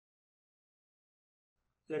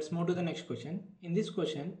Let's move to the next question. In this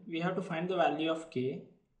question, we have to find the value of k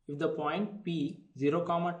if the point P 0,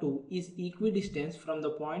 2 is equidistant from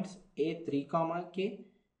the points A 3, k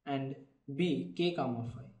and B k, 5.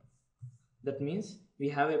 That means we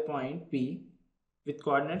have a point P with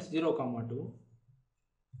coordinates 0, 2.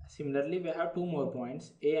 Similarly, we have two more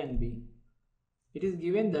points A and B. It is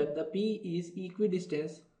given that the P is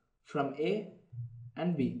equidistant from A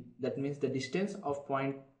and B. That means the distance of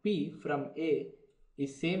point P from A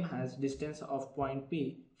is same as distance of point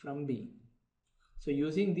P from B. So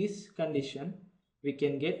using this condition, we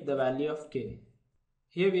can get the value of k.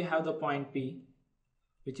 Here we have the point P,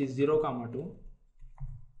 which is 0, 2,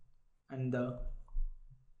 and the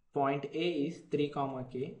point A is 3,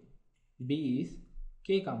 k, B is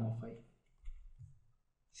k, 5.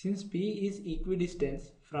 Since P is equidistant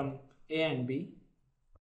from A and B,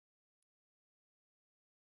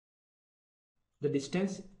 the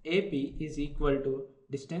distance AP is equal to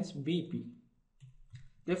distance BP.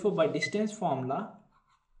 Therefore, by distance formula,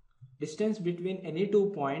 distance between any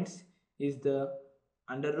 2 points is the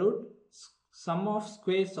under root sum of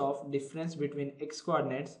squares of difference between x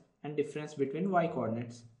coordinates and difference between y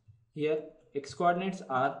coordinates. Here x coordinates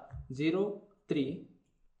are 0, 3.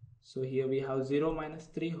 So here we have 0 minus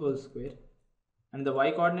 3 whole square, and the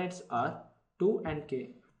y coordinates are 2 and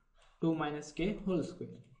k, 2 minus k whole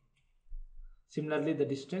square. Similarly, the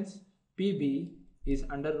distance PB is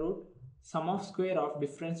under root sum of square of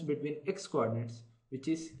difference between x coordinates, which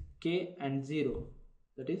is k and 0,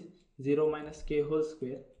 that is 0 minus k whole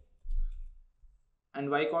square, and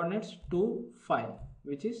y coordinates 2, 5,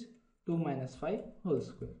 which is 2 minus 5 whole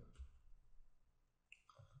square.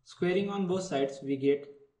 Squaring on both sides, we get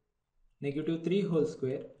negative 3 whole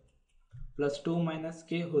square plus 2 minus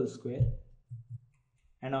k whole square,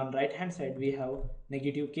 and on right hand side we have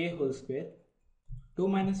negative k whole square. 2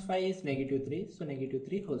 minus 5 is negative 3, so negative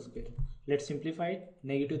 3 whole square. Let's simplify it.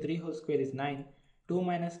 Negative 3 whole square is 9, 2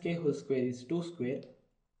 minus k whole square is 2 square,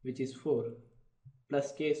 which is 4,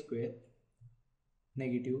 plus k square,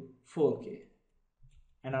 negative 4k.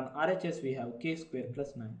 And on RHS we have k square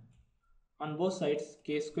plus 9. On both sides,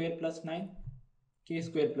 k square plus 9, k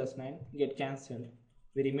square plus 9 get cancelled.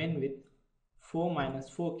 We remain with 4 minus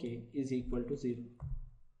 4k is equal to 0.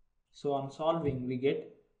 So on solving, we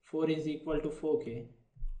get 4 is equal to 4k.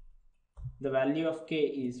 The value of k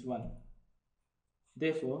is 1.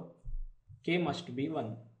 Therefore, k must be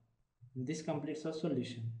 1. This completes our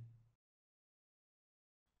solution.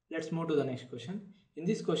 Let's move to the next question. In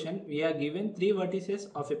this question, we are given 3 vertices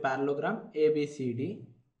of a parallelogram ABCD,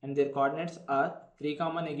 and their coordinates are 3,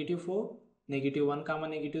 negative 4, negative 1,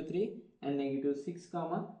 negative 3, and negative 6,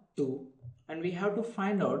 2. And we have to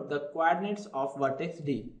find out the coordinates of vertex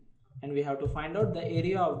D, and we have to find out the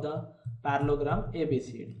area of the parallelogram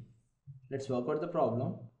ABCD. Let's work out the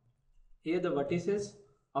problem. Here the vertices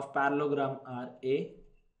of parallelogram are A,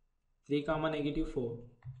 3, negative 4,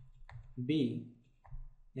 B,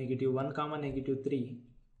 negative 1, negative 3,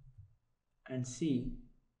 and C,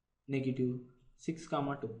 negative 6,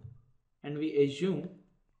 2. And we assume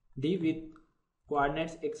D with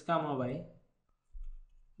coordinates x, y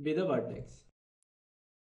be the vertex.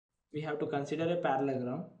 We have to consider a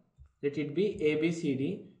parallelogram. Let it be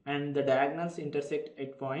ABCD and the diagonals intersect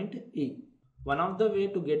at point E. One of the way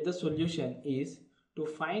to get the solution is to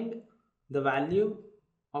find the value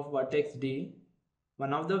of vertex D.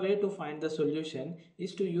 One of the way to find the solution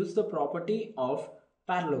is to use the property of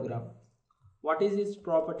parallelogram. What is its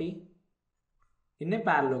property? In a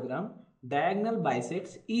parallelogram, diagonal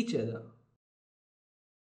bisects each other.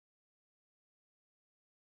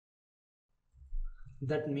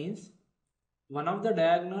 That means one of the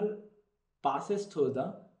diagonal passes through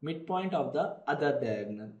the midpoint of the other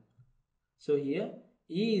diagonal. So here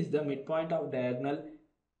E is the midpoint of diagonal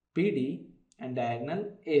PD and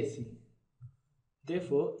diagonal AC.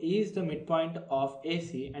 Therefore, E is the midpoint of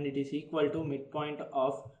AC and it is equal to midpoint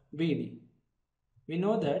of BD. We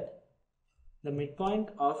know that the midpoint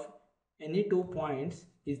of any 2 points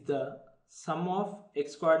is the sum of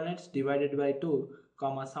x coordinates divided by 2,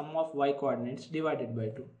 sum of y coordinates divided by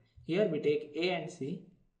 2. Here we take A and C.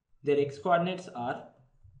 Their x coordinates are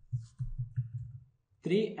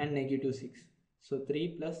 3 and negative 6. So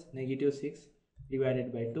 3 plus negative 6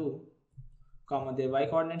 divided by 2, their y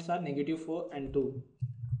coordinates are negative 4 and 2.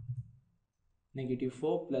 Negative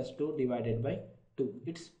 4 plus 2 divided by 2.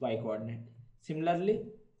 It's y coordinate. Similarly,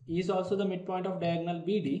 E is also the midpoint of diagonal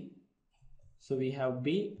BD. So we have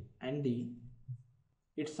B and D.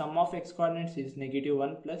 Its sum of x coordinates is negative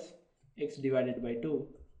 1 plus x divided by 2.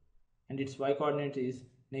 And its y coordinate is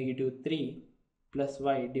negative 3 plus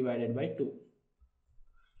y divided by 2.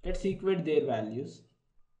 Let's equate their values.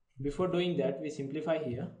 Before doing that, we simplify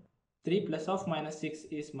here. 3 plus of minus 6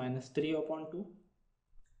 is minus 3 upon 2.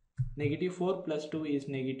 Negative 4 plus 2 is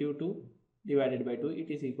negative 2 divided by 2.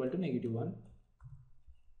 It is equal to negative 1.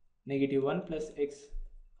 Negative 1 plus x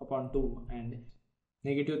upon 2 and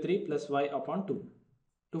negative 3 plus y upon 2.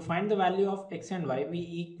 To find the value of x and y,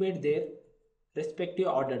 we equate their respective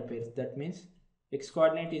ordered pairs. That means x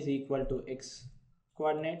coordinate is equal to x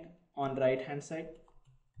coordinate on right hand side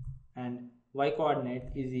and y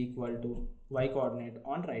coordinate is equal to y coordinate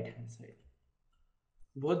on right hand side.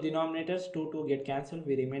 Both denominators 2 get cancelled.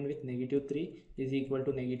 We remain with negative 3 is equal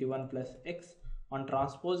to negative 1 plus x. On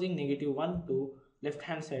transposing negative 1 to left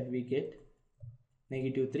hand side, we get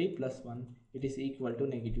negative 3 plus 1. It is equal to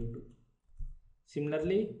negative 2.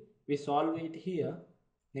 Similarly, we solve it here.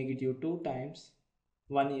 Negative 2 times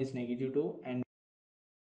 1 is negative 2 and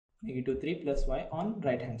negative 3 plus y on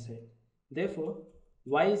right hand side. Therefore,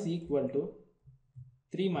 y is equal to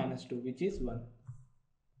 3 minus 2, which is 1.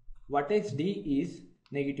 Vertex D is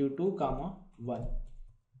negative 2 comma 1.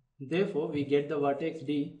 Therefore, we get the vertex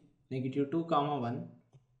D negative 2 comma 1.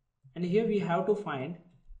 And here we have to find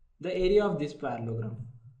the area of this parallelogram.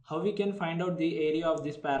 How we can find out the area of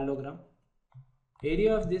this parallelogram?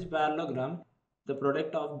 Area of this parallelogram, the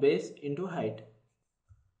product of base into height.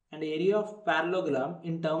 And area of parallelogram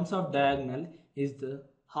in terms of diagonal is the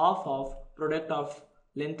half of product of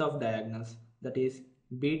length of diagonals, that is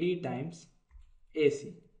BD times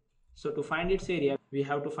AC. So to find its area, we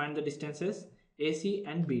have to find the distances AC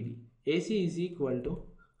and BD. AC is equal to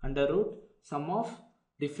under root sum of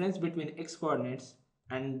difference between x coordinates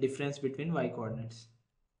and difference between y coordinates,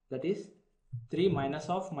 that is 3 minus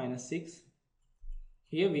of minus 6.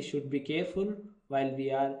 Here we should be careful while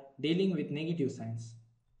we are dealing with negative signs.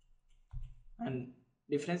 And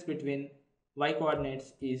difference between y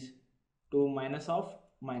coordinates is 2 minus of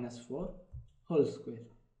minus 4 whole square.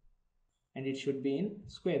 And it should be in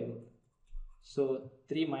square root. So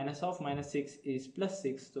 3 minus of minus 6 is plus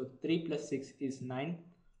 6. So 3 plus 6 is 9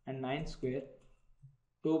 and 9 square.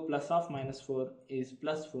 2 plus of minus 4 is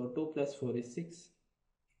plus 4. 2 plus 4 is 6.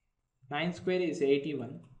 9 square is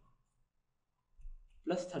 81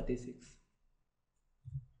 plus 36.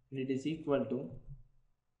 And it is equal to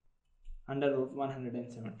under root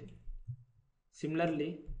 117.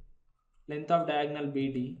 Similarly, length of diagonal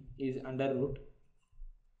BD is under root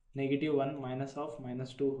negative 1 minus of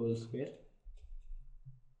minus 2 whole square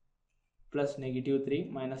plus negative 3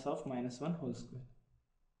 minus of minus 1 whole square.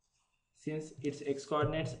 Since its x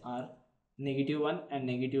coordinates are negative 1 and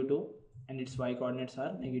negative 2 and its y coordinates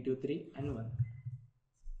are negative 3 and 1.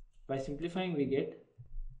 By simplifying, we get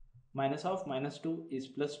minus of minus 2 is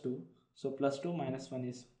plus 2. So plus 2 minus 1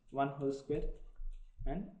 is 1 whole square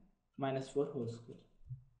and minus 4 whole square.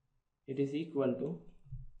 It is equal to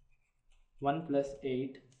 1 plus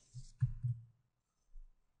 8,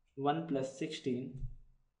 1 plus 16.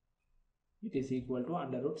 It is equal to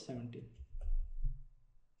under root 17.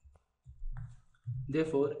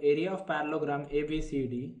 Therefore, area of parallelogram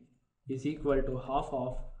ABCD is equal to half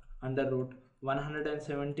of under root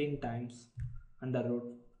 117 times under root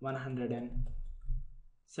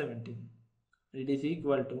 117. It is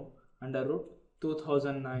equal to under root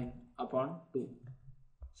 2009 upon 2.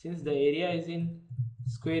 Since the area is in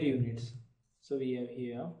square units, so we have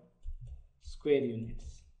here square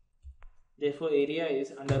units. Therefore, area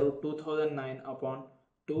is under root 2009 upon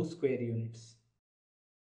 2 square units.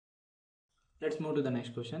 Let's move to the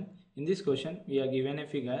next question. In this question, we are given a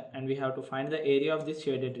figure and we have to find the area of this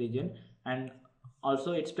shaded region and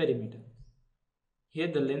also its perimeter. Here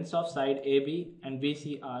the lengths of side AB and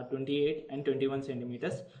BC are 28 and 21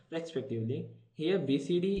 centimeters respectively. Here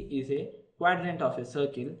BCD is a quadrant of a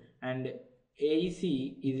circle and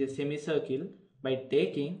AEC is a semicircle. By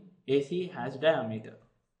taking AC has diameter.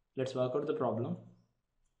 Let's work out the problem.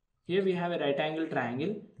 Here we have a right angle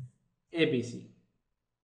triangle ABC.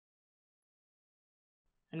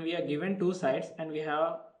 And we are given two sides and we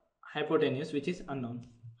have hypotenuse which is unknown.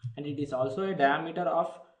 And it is also a diameter of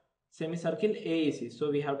semicircle AEC. So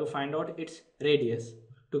we have to find out its radius.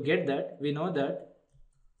 To get that, we know that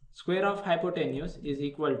square of hypotenuse is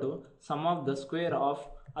equal to sum of the square of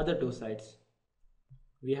other two sides.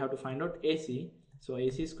 We have to find out AC. So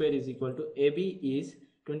AC square is equal to AB is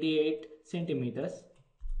 28 centimeters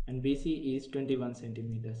and BC is 21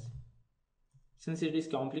 centimeters. Since it is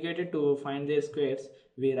complicated to find their squares,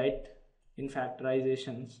 we write in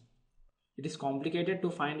factorizations. It is complicated to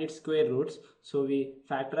find its square roots, so we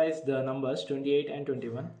factorize the numbers 28 and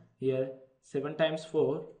 21. Here 7 times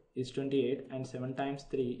 4 is 28 and 7 times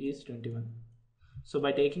 3 is 21. So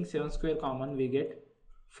by taking 7 square common, we get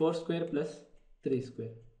 4 square plus 3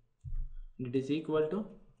 square. And it is equal to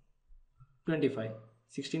 25.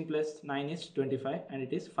 16 plus 9 is 25 and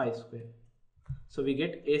it is 5 square. So we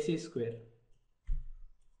get AC square.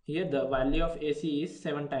 Here the value of AC is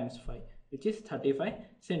 7 times 5, which is 35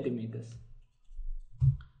 centimeters.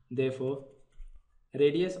 Therefore,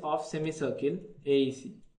 radius of semicircle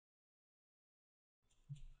AEC,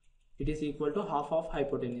 it is equal to half of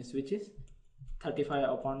hypotenuse, which is 35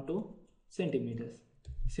 upon 2 centimeters.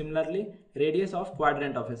 Similarly, radius of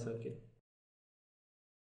quadrant of a circle,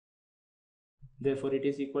 therefore it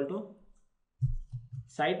is equal to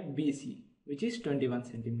side BC, which is 21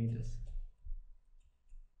 centimeters.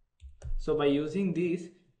 So by using these,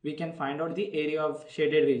 we can find out the area of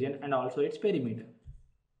shaded region and also its perimeter.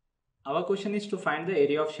 Our question is to find the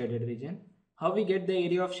area of shaded region. How we get the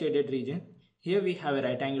area of shaded region? Here we have a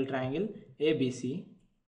right angle triangle ABC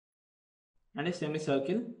and a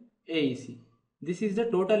semicircle AEC. This is the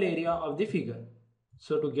total area of the figure.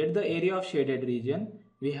 So to get the area of shaded region,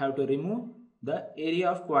 we have to remove the area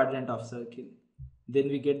of quadrant of circle. Then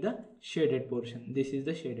we get the shaded portion. This is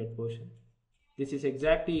the shaded portion. This is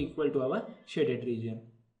exactly equal to our shaded region.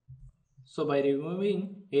 So by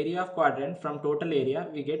removing area of quadrant from total area,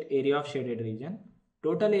 we get area of shaded region.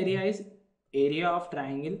 Total area is area of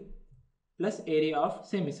triangle plus area of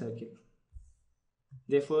semicircle.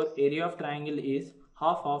 Therefore, area of triangle is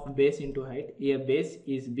half of base into height. Here base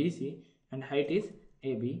is BC and height is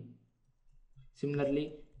AB.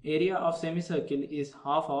 Similarly, area of semicircle is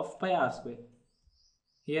half of pi r square.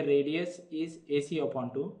 Here radius is AC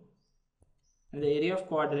upon 2 and the area of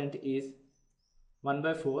quadrant is 1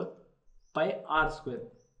 by 4 pi r square.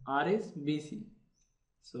 R is BC.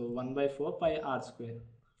 So 1 by 4 pi r square.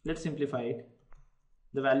 Let's simplify it.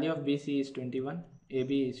 The value of BC is 21,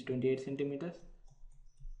 AB is 28 centimeters.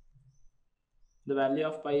 The value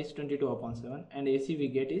of pi is 22 upon 7 and AC we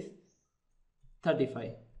get is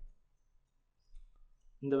 35.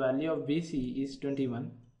 And the value of BC is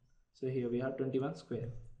 21. So here we have 21 square.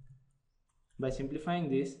 By simplifying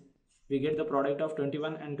this, we get the product of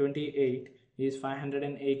 21 and 28 is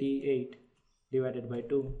 588 divided by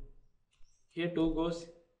 2. Here 2 goes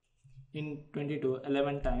in 22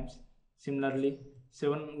 11 times. Similarly,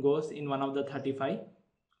 7 goes in one of the 35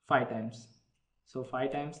 5 times. So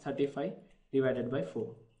 5 times 35 divided by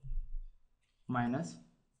 4 minus,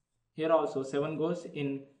 here also 7 goes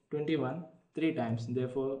in 21 3 times.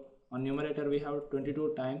 Therefore, on numerator we have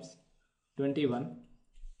 22 times 21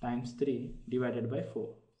 times 3 divided by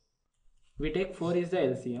 4. We take 4 is the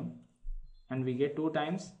LCM and we get 2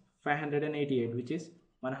 times 588, which is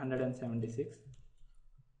 176,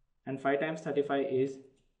 and 5 times 35 is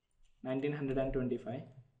 1925,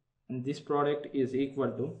 and this product is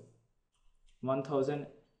equal to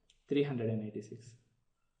 1386.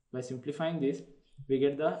 By simplifying this, we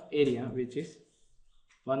get the area, which is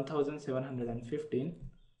 1715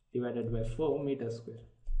 divided by 4 meters square.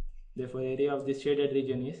 Therefore, area of this shaded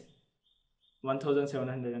region is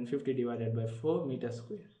 1750 divided by 4 meters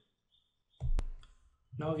square.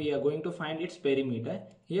 Now we are going to find its perimeter.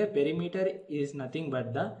 Here perimeter is nothing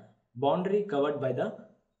but the boundary covered by the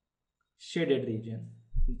shaded region.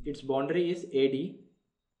 Its boundary is AD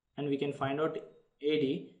and we can find out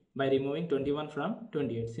AD by removing 21 from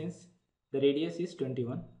 28. Since the radius is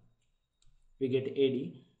 21, we get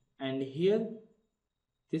AD, and here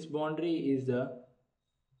this boundary is the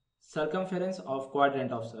circumference of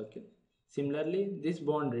quadrant of circle. Similarly, this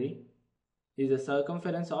boundary is the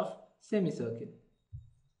circumference of semicircle.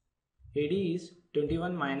 AD is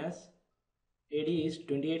 21 minus AD is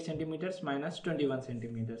 28 centimeters minus 21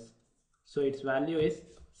 centimeters. So its value is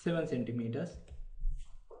 7 centimeters.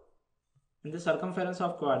 And the circumference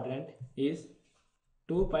of quadrant is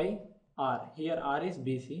 2 pi r. Here r is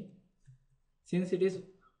BC. Since it is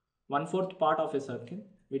 1/4 part of a circle,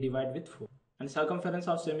 we divide with 4. And circumference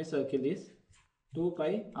of semicircle is 2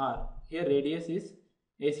 pi r. Here radius is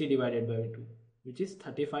AC divided by 2, which is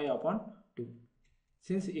 35 upon 2.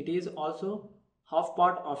 Since it is also half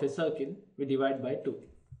part of a circle, we divide by 2.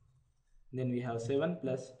 Then we have 7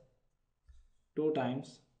 plus 2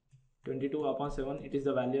 times 22 upon 7, it is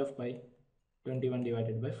the value of pi, 21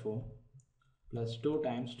 divided by 4, plus 2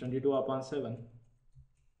 times 22 upon 7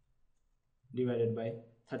 divided by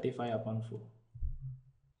 35 upon 4.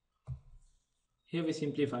 Here we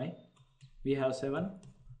simplify. We have 7.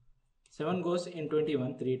 7 goes in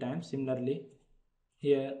 21 3 times. Similarly,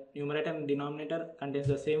 here numerator and denominator contains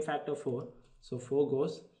the same factor 4. So 4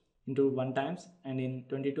 goes into 1 times and in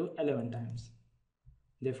 22 11 times.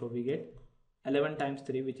 Therefore we get 11 times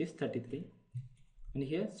 3, which is 33. And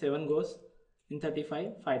here 7 goes in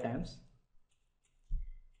 35 5 times.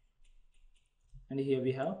 And here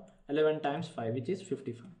we have 11 times 5, which is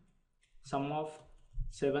 55. Sum of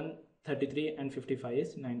 7 33 and 55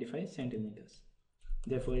 is 95 centimeters.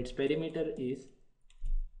 Therefore, its perimeter is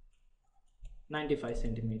 95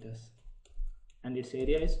 centimeters. And its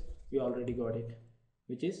area is, we already got it,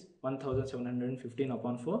 which is 1715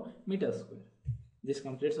 upon 4 meters square. This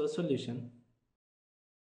completes our solution.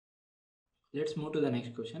 Let's move to the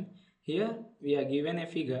next question. Here we are given a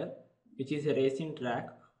figure which is a racing track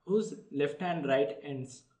whose left and right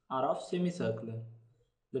ends are of semicircular.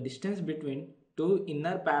 The distance between two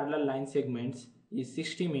inner parallel line segments is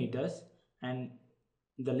 60 meters and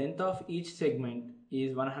the length of each segment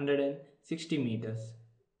is 160 meters.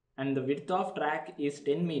 And the width of track is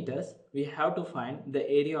 10 meters. We have to find the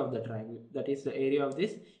area of the track, that is the area of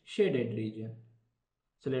this shaded region.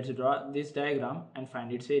 So let's draw this diagram and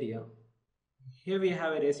find its area. Here we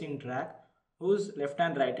have a racing track whose left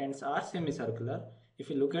and right ends are semicircular. If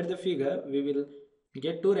you look at the figure, we will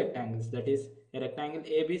get two rectangles, that is a rectangle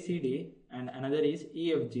ABCD and another is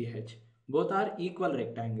EFGH. Both are equal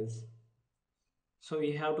rectangles. So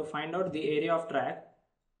we have to find out the area of track.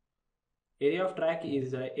 Area of track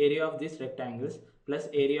is the area of these rectangles plus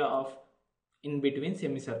area of in between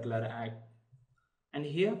semicircular arc. And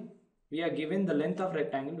here we are given the length of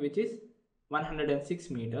rectangle which is 106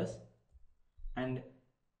 meters and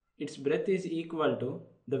its breadth is equal to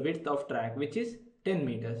the width of track which is 10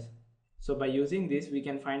 meters. So by using this we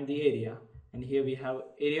can find the area, and here we have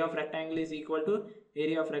area of rectangle is equal to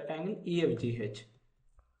area of rectangle EFGH,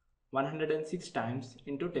 106 times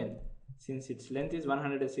into 10. Since its length is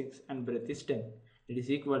 106 and breadth is 10, it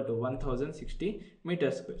is equal to 1060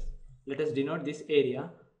 meters squares. Let us denote this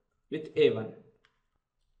area with A1.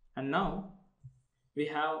 And now we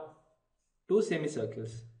have two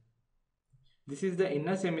semicircles. This is the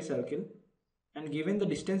inner semicircle, and given the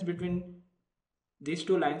distance between these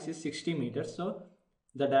two lines is 60 meters, so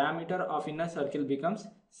the diameter of inner circle becomes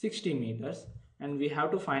 60 meters, and we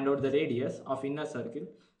have to find out the radius of inner circle,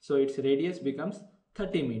 so its radius becomes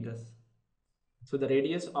 30 meters. So the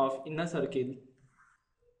radius of inner circle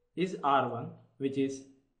is R1, which is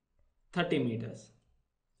 30 meters.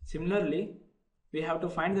 Similarly, we have to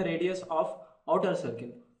find the radius of outer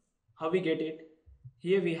circle. How we get it?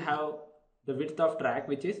 Here we have the width of track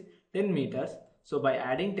which is 10 meters. So by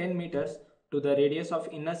adding 10 meters to the radius of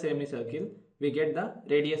inner semicircle, we get the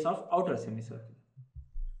radius of outer semicircle.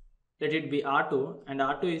 Let it be R2, and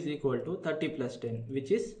R2 is equal to 30 plus 10,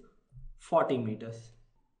 which is 40 meters.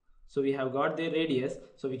 So we have got the radius,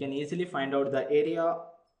 so we can easily find out the area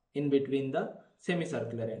in between the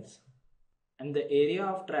semicircular ends. And the area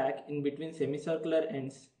of track in between semicircular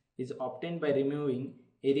ends is obtained by removing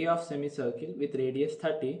area of semicircle with radius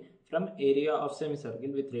 30 from area of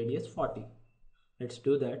semicircle with radius 40. Let's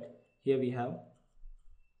do that. Here we have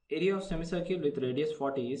area of semicircle with radius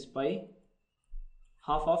 40 is pi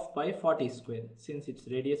half of pi 40 square. Since its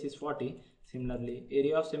radius is 40, similarly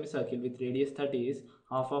area of semicircle with radius 30 is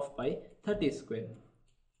half of pi 30 square.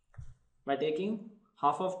 By taking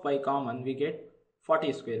half of pi common, we get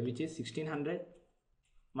 40 square, which is 1600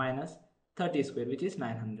 minus 30 square, which is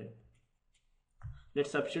 900.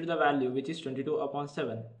 Let's substitute the value, which is 22 upon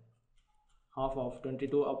 7. Half of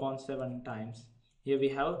 22 upon 7 times. Here we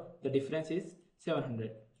have the difference is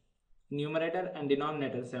 700. Numerator and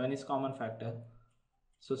denominator 7 is common factor.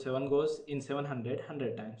 So 7 goes in 700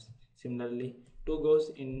 100 times. Similarly 2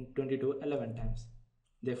 goes in 22 11 times.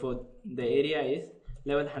 Therefore the area is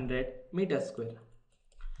 1100 meters square.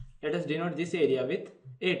 Let us denote this area with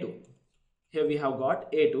A2. Here we have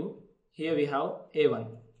got A2. Here we have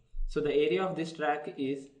A1. So the area of this track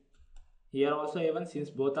is here also A1, since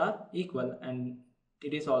both are equal, and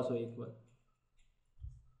it is also equal.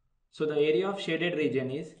 So the area of shaded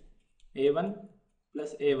region is A1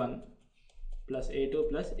 plus A1 plus A2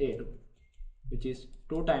 plus A2, which is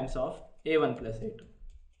 2 times of A1 plus A2.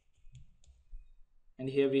 And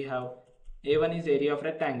here we have A1 is area of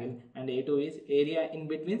rectangle and A2 is area in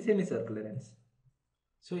between semicircular ends.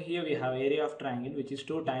 So here we have area of triangle, which is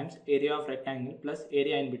 2 times area of rectangle plus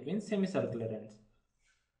area in between semicircular ends.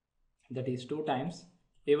 That is 2 times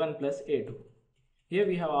A1 plus A2. Here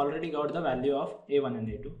we have already got the value of A1 and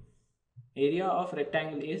A2. Area of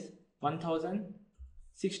rectangle is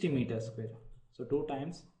 1060 meters square. So 2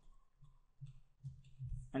 times,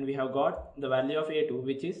 and we have got the value of A2,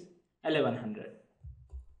 which is 1100.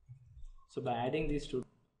 So by adding these 2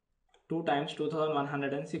 times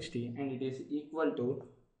 2160, and it is equal to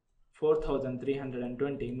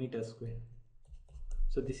 4320 meters square.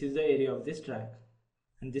 So this is the area of this track,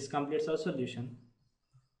 and this completes our solution.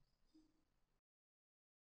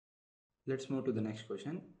 Let's move to the next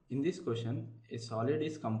question. In this question, a solid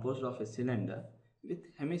is composed of a cylinder with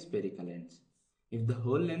hemispherical ends. If the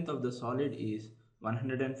whole length of the solid is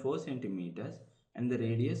 104 centimeters and the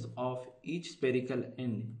radius of each spherical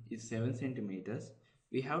end is 7 centimeters,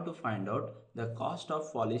 we have to find out the cost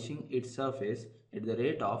of polishing its surface at the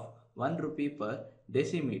rate of 1 rupee per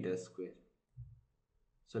decimeter square.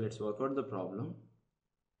 So let's work out the problem.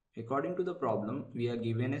 According to the problem, we are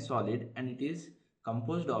given a solid and it is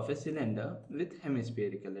composed of a cylinder with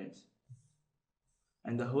hemispherical ends.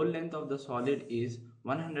 And the whole length of the solid is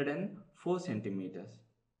 104 centimeters.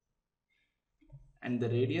 And the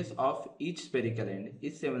radius of each spherical end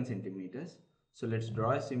is 7 centimeters. So let's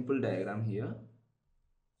draw a simple diagram here.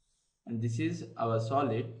 And this is our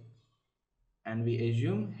solid. And we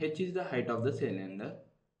assume h is the height of the cylinder.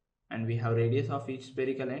 And we have radius of each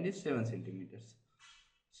spherical end is 7 centimeters.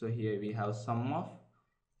 So here we have sum of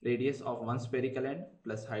radius of one spherical end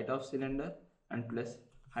plus height of cylinder and plus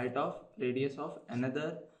height of radius of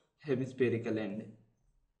another hemispherical end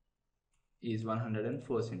is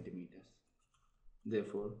 104 centimeters.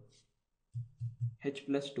 Therefore, h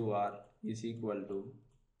plus 2r is equal to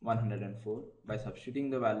 104. By substituting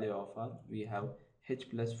the value of r, we have h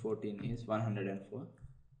plus 14 is 104.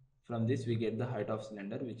 From this we get the height of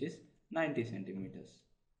cylinder, which is 90 centimeters.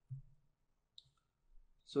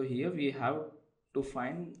 So here we have to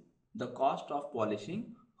find the cost of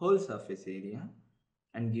polishing whole surface area,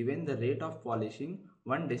 and given the rate of polishing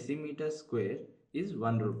 1 decimeter square is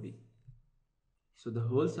 1 rupee. So the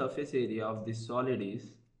whole surface area of this solid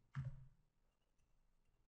is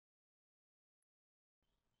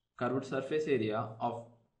curved surface area of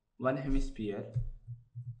one hemisphere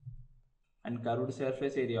and curved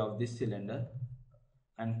surface area of this cylinder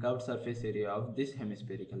and curved surface area of this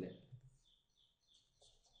hemispherical end.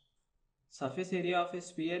 Surface area of a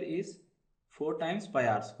sphere is 4 times pi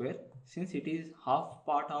r square. Since it is half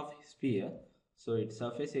part of sphere, so its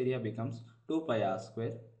surface area becomes 2 pi r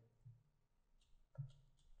square.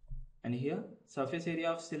 And here surface area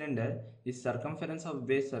of cylinder is circumference of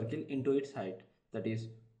base circle into its height, that is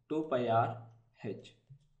 2 pi r h.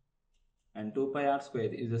 And 2 pi r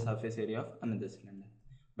square is the surface area of another cylinder.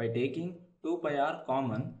 By taking 2 pi r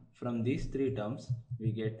common from these three terms,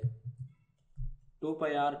 we get 2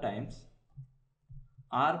 pi r times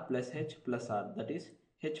r plus h plus r, that is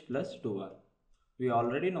h plus 2r. We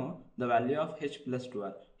already know the value of h plus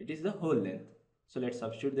 2r. It is the whole length. So let's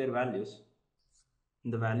substitute their values.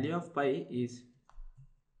 The value of pi is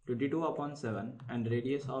 22 upon 7 and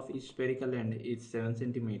radius of each spherical end is 7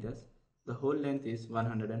 centimeters. The whole length is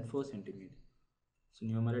 104 centimeters. So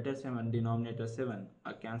numerator 7, denominator 7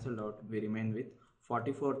 are cancelled out. We remain with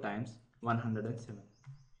 44 times 107.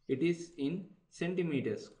 It is in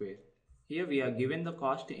centimeters square. Here we are given the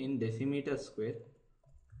cost in decimeter square.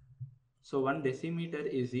 So 1 decimeter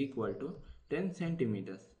is equal to 10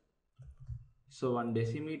 centimeters. So 1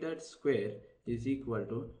 decimeter square is equal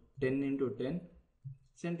to 10 into 10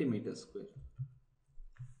 centimeters square.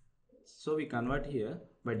 So we convert here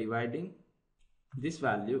by dividing this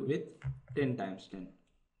value with 10 times 10.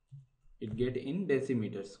 It get in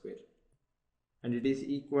decimeter square. And it is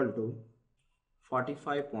equal to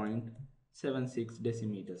 45.76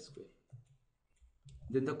 decimeters square.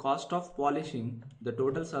 Then the cost of polishing the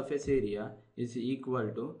total surface area is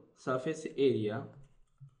equal to surface area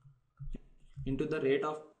into the rate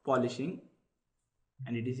of polishing,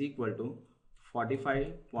 and it is equal to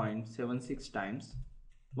 45.76 times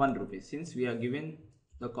 1 rupee. Since we are given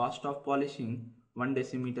the cost of polishing 1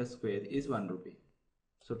 decimeter square is 1 rupee.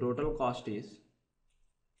 So total cost is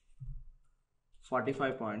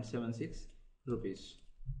 45.76 rupees.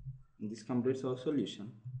 And this completes our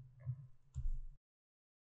solution.